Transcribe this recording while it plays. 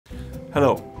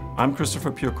Hello, I'm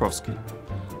Christopher Piorkowski.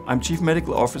 I'm Chief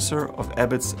Medical Officer of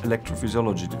Abbott's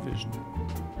Electrophysiology Division.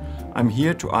 I'm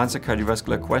here to answer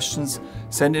cardiovascular questions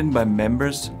sent in by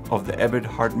members of the Abbott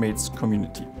HeartMates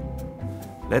community.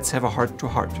 Let's have a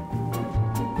heart-to-heart.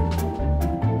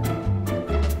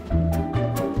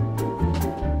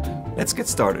 Let's get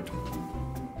started.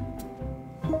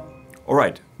 All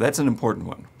right, that's an important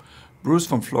one. Bruce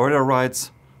from Florida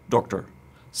writes, Doctor,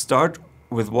 start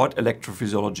with what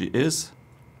electrophysiology is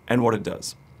and what it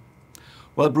does.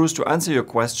 Well, Bruce, to answer your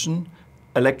question,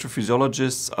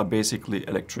 electrophysiologists are basically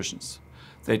electricians.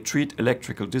 They treat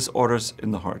electrical disorders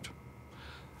in the heart.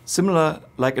 Similar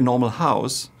like a normal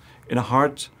house, in a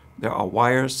heart there are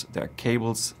wires, there are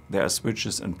cables, there are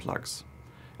switches and plugs,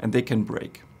 and they can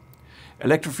break.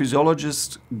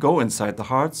 Electrophysiologists go inside the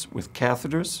hearts with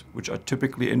catheters, which are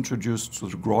typically introduced to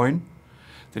the groin.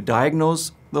 They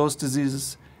diagnose those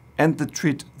diseases and they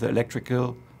treat the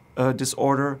electrical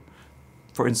disorder,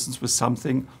 for instance with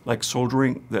something like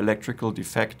soldering the electrical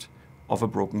defect of a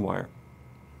broken wire.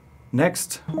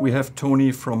 Next, we have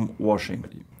Tony from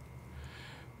Washington.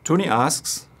 Tony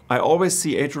asks, I always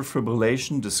see atrial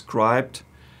fibrillation described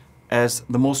as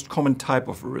the most common type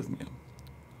of arrhythmia.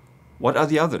 What are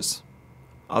the others?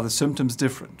 Are the symptoms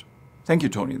different? Thank you,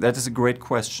 Tony. That is a great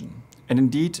question. And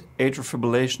indeed, atrial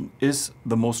fibrillation is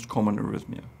the most common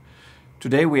arrhythmia.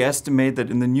 Today, we estimate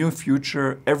that in the near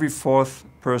future, every fourth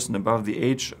person above the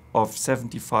age of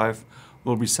 75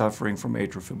 will be suffering from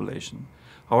atrial fibrillation.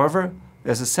 However,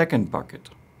 there's a second bucket,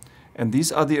 and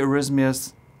these are the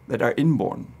arrhythmias that are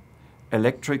inborn,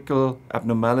 electrical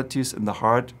abnormalities in the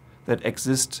heart that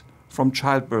exist from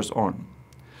childbirth on.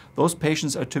 Those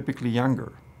patients are typically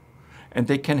younger, and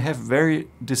they can have very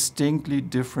distinctly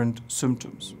different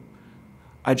symptoms.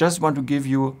 I just want to give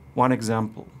you one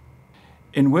example.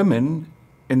 In women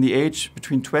in the age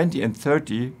between 20 and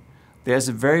 30, there's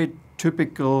a very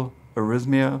typical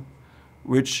arrhythmia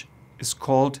which is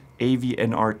called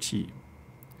AVNRT.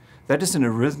 That is an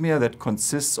arrhythmia that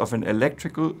consists of an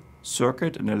electrical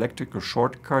circuit, an electrical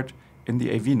shortcut in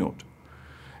the AV node.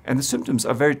 And the symptoms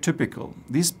are very typical.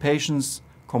 These patients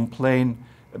complain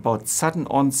about sudden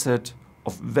onset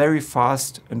of very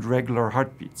fast and regular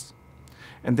heartbeats.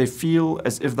 And they feel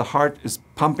as if the heart is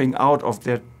pumping out of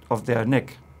their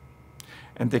neck.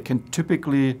 And they can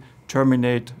typically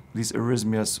terminate these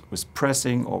arrhythmias with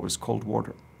pressing or with cold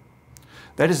water.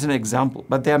 That is an example,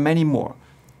 but there are many more.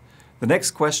 The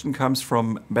next question comes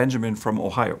from Benjamin from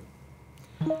Ohio.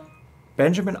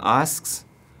 Benjamin asks,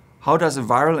 how does a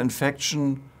viral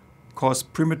infection cause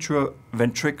premature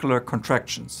ventricular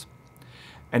contractions?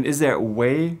 And is there a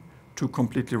way to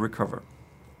completely recover?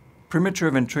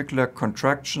 Premature ventricular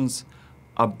contractions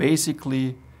are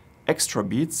basically extra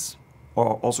beats,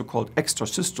 or also called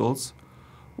extrasystoles,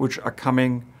 which are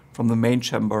coming from the main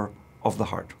chamber of the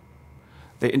heart.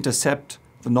 They intercept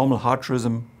the normal heart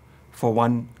rhythm for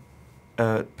one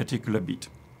particular beat.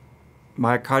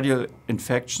 Myocardial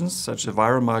infections, such as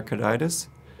viral myocarditis,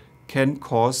 can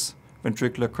cause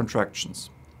ventricular contractions.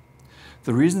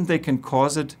 The reason they can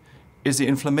cause it is the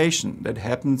inflammation that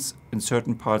happens in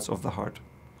certain parts of the heart.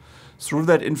 Through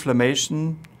that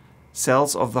inflammation,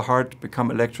 cells of the heart become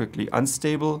electrically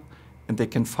unstable and they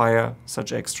can fire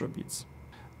such extra beats.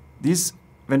 These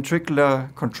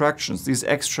ventricular contractions, these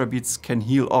extra beats can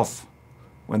heal off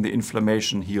when the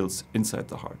inflammation heals inside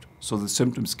the heart, so the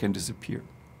symptoms can disappear.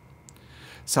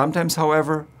 Sometimes,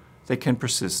 however, they can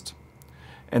persist.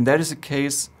 And that is the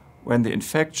case when the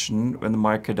infection, when the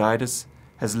myocarditis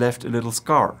has left a little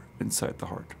scar inside the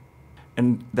heart.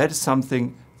 And that is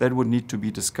something that would need to be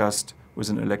discussed with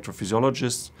an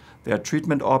electrophysiologist. There are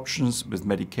treatment options with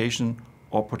medication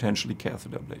or potentially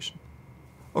catheter ablation.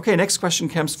 Okay, next question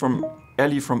comes from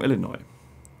Ellie from Illinois.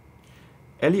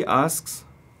 Ellie asks,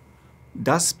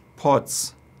 does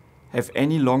POTS have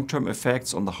any long-term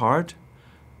effects on the heart?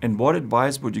 And what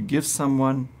advice would you give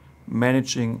someone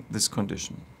managing this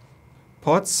condition?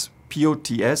 POTS,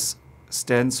 P-O-T-S,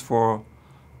 stands for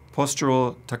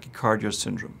postural tachycardia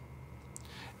syndrome.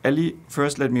 Ellie,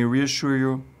 first let me reassure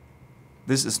you,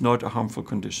 this is not a harmful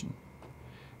condition.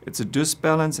 It's a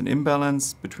disbalance and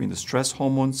imbalance between the stress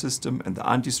hormone system and the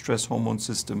anti-stress hormone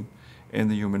system in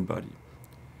the human body.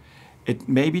 It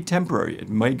may be temporary, it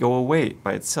may go away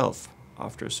by itself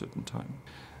after a certain time.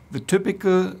 The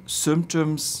typical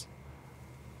symptoms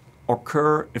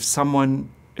occur if someone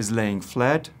is laying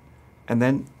flat and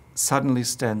then suddenly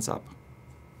stands up.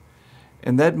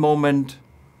 In that moment,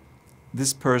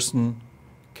 this person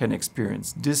can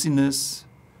experience dizziness,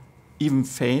 even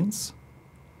faints,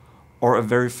 or a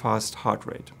very fast heart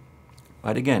rate.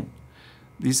 But again,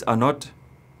 these are not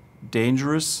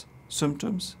dangerous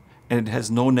symptoms, and it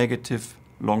has no negative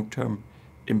long-term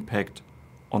impact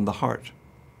on the heart.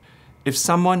 If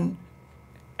someone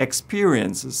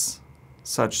experiences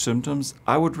such symptoms,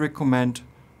 I would recommend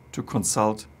to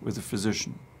consult with a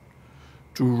physician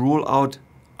to rule out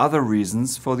other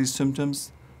reasons for these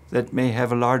symptoms that may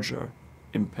have a larger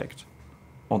impact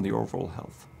on the overall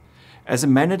health. As a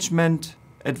management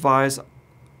advice,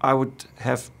 I would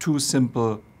have two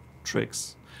simple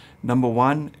tricks. Number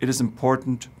one, it is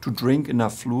important to drink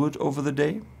enough fluid over the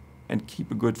day and keep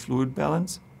a good fluid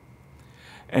balance.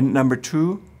 And number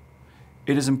two,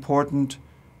 it is important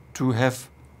to have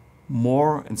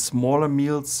more and smaller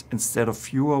meals instead of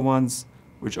fewer ones,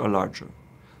 which are larger.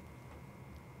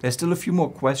 There's still a few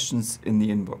more questions in the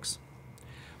inbox,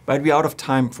 but we're out of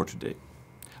time for today.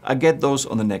 I'll get those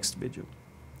on the next video.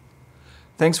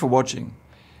 Thanks for watching,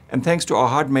 and thanks to our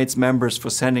HeartMates members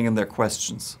for sending in their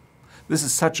questions. This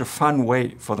is such a fun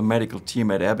way for the medical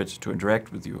team at Abbott to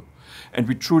interact with you, and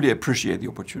we truly appreciate the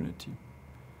opportunity.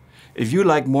 If you'd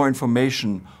like more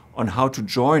information on how to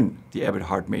join the Abbott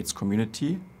HeartMates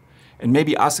community and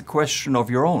maybe ask a question of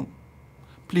your own,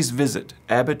 please visit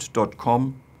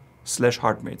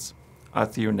abbott.com/heartmates.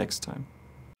 I'll see you next time.